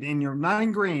implanted in your, not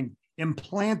ingrained,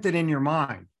 implanted in your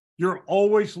mind, you're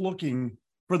always looking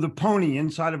for the pony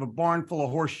inside of a barn full of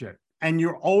horse shit. And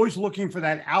you're always looking for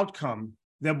that outcome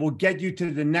that will get you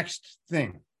to the next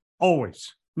thing.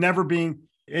 Always. Never being,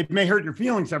 it may hurt your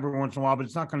feelings every once in a while, but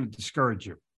it's not going to discourage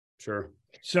you. Sure.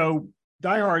 So,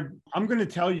 Die Hard, I'm going to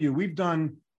tell you, we've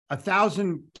done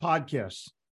 1,000 podcasts.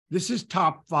 This is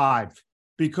top 5,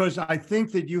 because I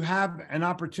think that you have an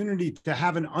opportunity to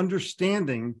have an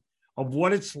understanding of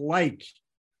what it's like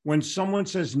when someone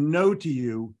says no to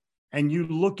you and you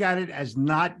look at it as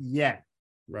not yet.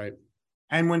 Right.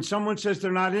 And when someone says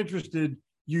they're not interested,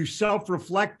 you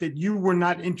self-reflect that you were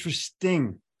not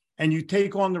interesting, and you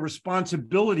take on the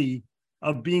responsibility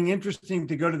of being interesting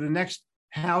to go to the next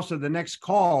house or the next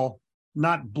call,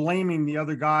 not blaming the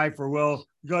other guy for, well,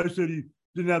 the guy said he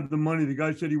didn't have the money. The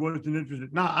guy said he wasn't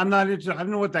interested. No, I'm not interested. I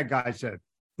don't know what that guy said.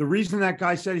 The reason that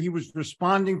guy said he was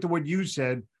responding to what you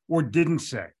said or didn't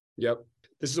say. Yep.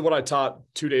 This is what I taught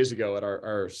 2 days ago at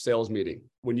our sales meeting.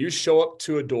 When you show up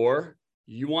to a door,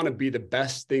 you want to be the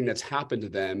best thing that's happened to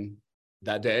them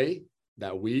that day,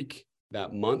 that week,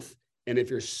 that month. And if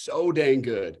you're so dang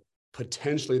good,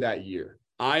 potentially that year.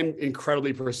 I'm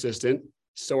incredibly persistent.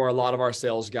 So are a lot of our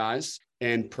sales guys.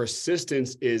 And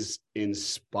persistence is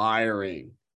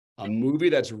inspiring. A movie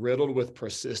that's riddled with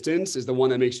persistence is the one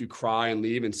that makes you cry and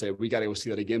leave and say, we got to go see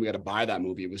that again. We got to buy that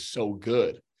movie. It was so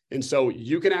good. And so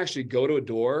you can actually go to a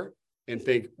door and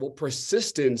think, well,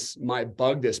 persistence might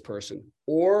bug this person,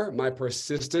 or my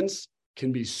persistence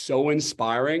can be so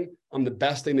inspiring. I'm the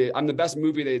best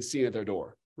movie they had seen at their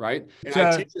door. Right. And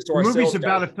I teach this to our movie's sales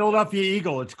about guys. a Philadelphia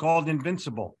Eagle. It's called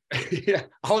Invincible. Yeah.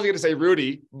 I was going to say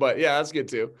Rudy, but yeah, that's good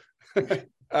too.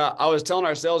 I was telling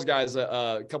our sales guys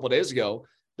a couple of days ago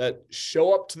that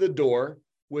show up to the door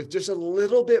with just a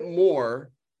little bit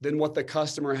more than what the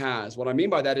customer has. What I mean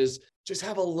by that is just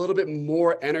have a little bit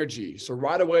more energy. So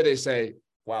right away they say,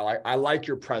 wow, I like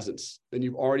your presence. Then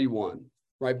you've already won,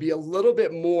 right? Be a little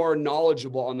bit more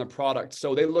knowledgeable on the product.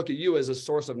 So they look at you as a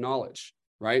source of knowledge,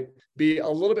 right? Be a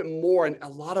little bit more in a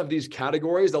lot of these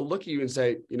categories. They'll look at you and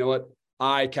say, you know what?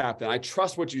 Captain, I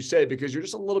trust what you say, because you're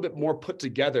just a little bit more put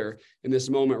together in this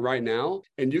moment right now.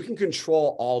 And you can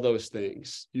control all those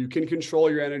things. You can control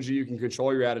your energy. You can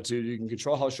control your attitude. You can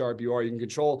control how sharp you are. You can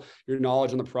control your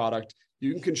knowledge on the product.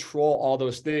 You can control all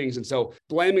those things. And so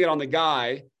blaming it on the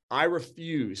guy, I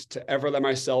refuse to ever let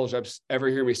my sales reps ever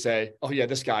hear me say, oh yeah,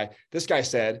 this guy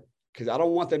said, because I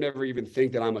don't want them to ever even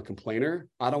think that I'm a complainer.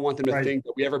 I don't want them to think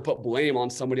that we ever put blame on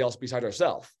somebody else besides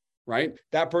ourselves. Right?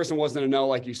 That person wasn't a no,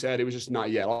 like you said. It was just not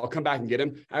yet. I'll come back and get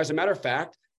him. As a matter of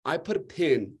fact, I put a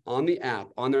pin on the app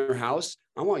on their house.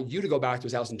 I want you to go back to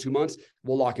his house in 2 months.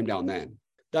 We'll lock him down then.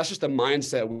 That's just the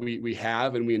mindset we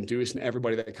have and we induce in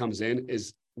everybody that comes in,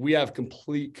 is we have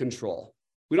complete control.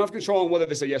 We don't have control on whether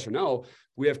they say yes or no.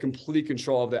 We have complete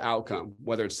control of the outcome,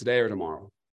 whether it's today or tomorrow.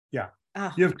 Yeah.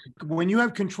 When you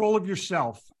have control of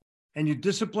yourself and you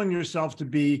discipline yourself to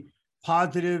be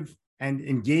positive and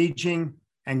engaging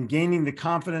and gaining the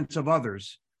confidence of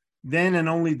others, then and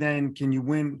only then can you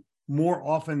win more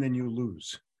often than you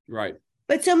lose. Right.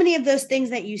 But so many of those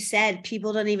things that you said,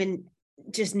 people don't even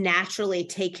just naturally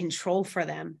take control for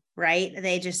them, right?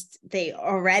 They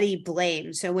already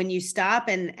blame. So when you stop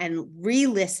and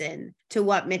re-listen to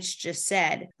what Mitch just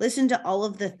said, listen to all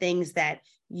of the things that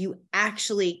you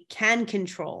actually can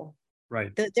control.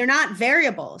 Right. They're not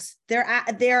variables.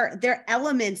 They're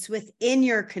elements within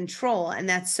your control. And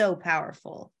that's so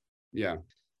powerful. Yeah.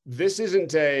 This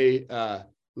isn't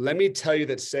let me tell you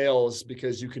that sales,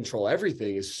 because you control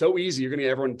everything, is so easy. You're going to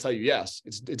get everyone to tell you yes.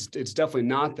 It's definitely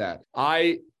not that.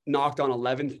 I knocked on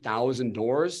 11,000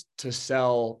 doors to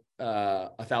sell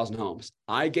 1,000 homes.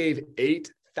 I gave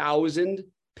 8,000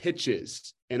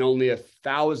 pitches and only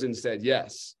 1,000 said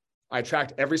yes. I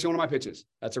tracked every single one of my pitches.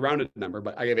 That's a rounded number,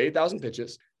 but I gave 8,000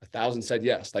 pitches. 1,000 said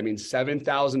yes. That means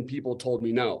 7,000 people told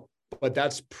me no. But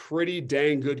that's pretty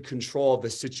dang good control of the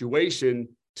situation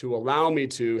to allow me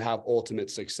to have ultimate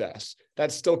success.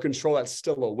 That's still control. That's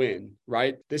still a win,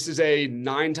 right? This is a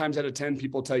 9 times out of 10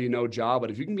 people tell you no job.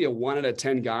 But if you can be a 1 out of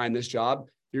 10 guy in this job,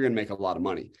 you're going to make a lot of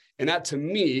money. And that to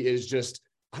me is just,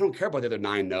 I don't care about the other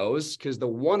 9 no's, because the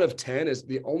 1 of 10 is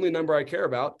the only number I care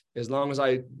about. As long as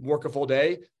I work a full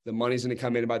day, the money's going to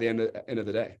come in by the end of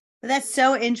the day. That's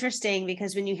so interesting,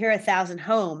 because when you hear 1,000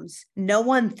 homes, no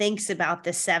one thinks about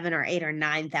the 7 or 8 or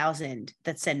 9,000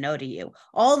 that said no to you.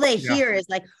 All they hear is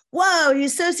like, whoa, you're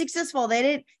so successful.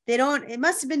 It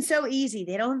must have been so easy.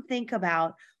 They don't think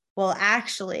about, well,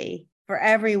 actually for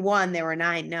every one, there were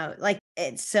 9 no. Like,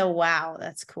 it's so, wow,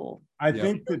 that's cool. I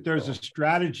think that there's a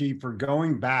strategy for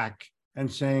going back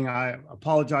and saying, I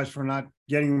apologize for not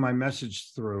getting my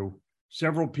message through.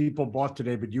 Several people bought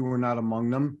today, but you were not among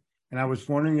them. And I was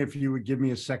wondering if you would give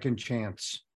me a second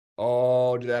chance.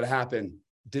 Oh, did that happen?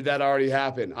 Did that already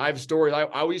happen? I have stories.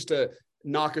 I used to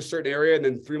knock a certain area and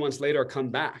then 3 months later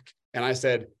come back. And I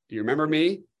said, do you remember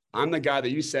me? I'm the guy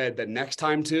that you said that next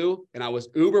time to. And I was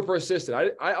uber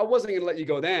persistent. I wasn't going to let you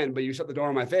go then, but you shut the door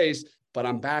in my face. But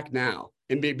I'm back now.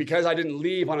 And because I didn't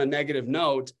leave on a negative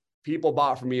note, people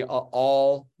bought from me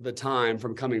all the time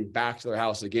from coming back to their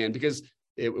house again, because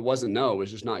it wasn't no, it was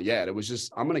just not yet. It was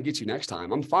just, I'm going to get you next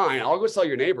time. I'm fine. I'll go tell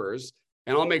your neighbors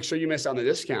and I'll make sure you miss out on the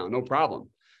discount. No problem.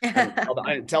 I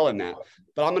didn't tell him that,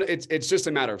 but it's just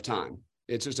a matter of time.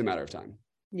 It's just a matter of time.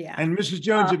 Yeah. And Mrs.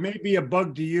 Jones, it may be a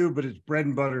bug to you, but it's bread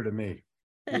and butter to me.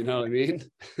 You know what I mean?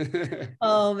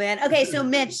 Oh man. Okay. So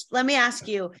Mitch, let me ask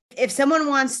you, if someone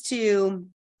wants to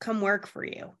come work for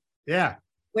you, yeah,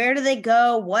 where do they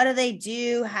go? What do they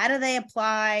do? How do they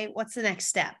apply? What's the next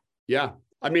step? Yeah.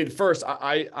 I mean, first,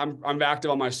 I'm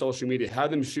active on my social media. Have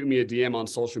them shoot me a DM on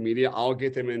social media. I'll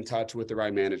get them in touch with the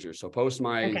right manager. So post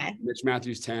my Mitch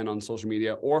Matthews 10 on social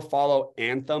media, or follow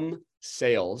Anthem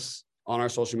Sales on our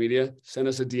social media. Send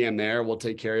us a DM there. We'll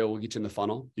take care of you. We'll get you in the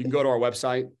funnel. You can go to our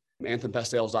website,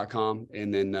 anthempestsales.com,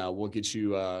 and then we'll get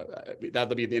you,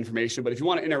 that'll be the information. But if you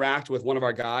want to interact with one of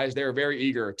our guys, they're very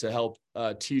eager to help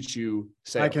teach you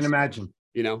sales. I can imagine.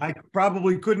 You know, I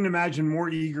probably couldn't imagine more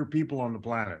eager people on the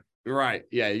planet. Right.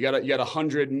 Yeah. You got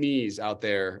 100 me's out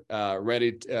there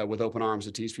ready with open arms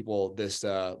to teach people this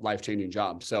life-changing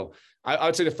job. So I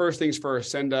would say the first things first,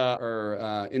 send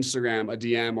or Instagram a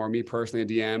DM, or me personally a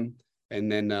DM,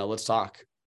 and then let's talk.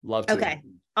 Love to. Okay.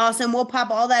 Awesome. We'll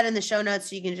pop all that in the show notes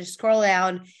so you can just scroll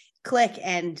down, click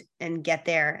and get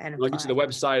there. And I'll get to the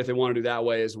website if they want to do that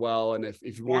way as well. And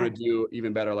if you want to do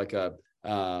even better, like a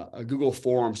Google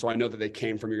form, so I know that they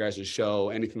came from your guys' show,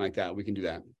 anything like that, we can do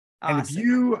that. And awesome. if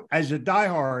you, as a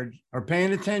diehard, are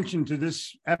paying attention to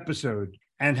this episode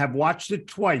and have watched it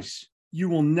twice, you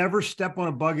will never step on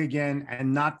a bug again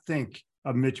and not think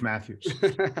of Mitch Matthews.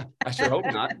 I sure hope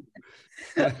not.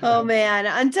 Oh, man.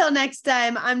 Until next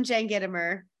time, I'm Jen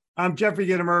Gittimer. I'm Jeffrey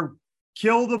Gittimer.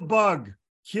 Kill the bug,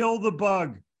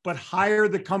 but hire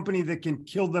the company that can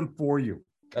kill them for you.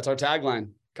 That's our tagline.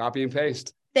 Copy and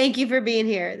paste. Thank you for being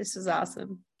here. This was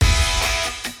awesome.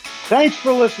 Thanks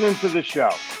for listening to the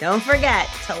show. Don't forget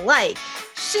to like,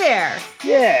 share,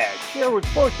 share with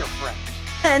both your friends.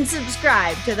 And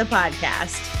subscribe to the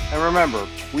podcast. And remember,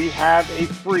 we have a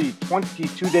free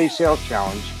 22-day sales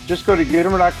challenge. Just go to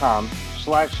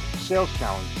Gittimer.com/sales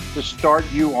challenge to start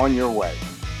you on your way.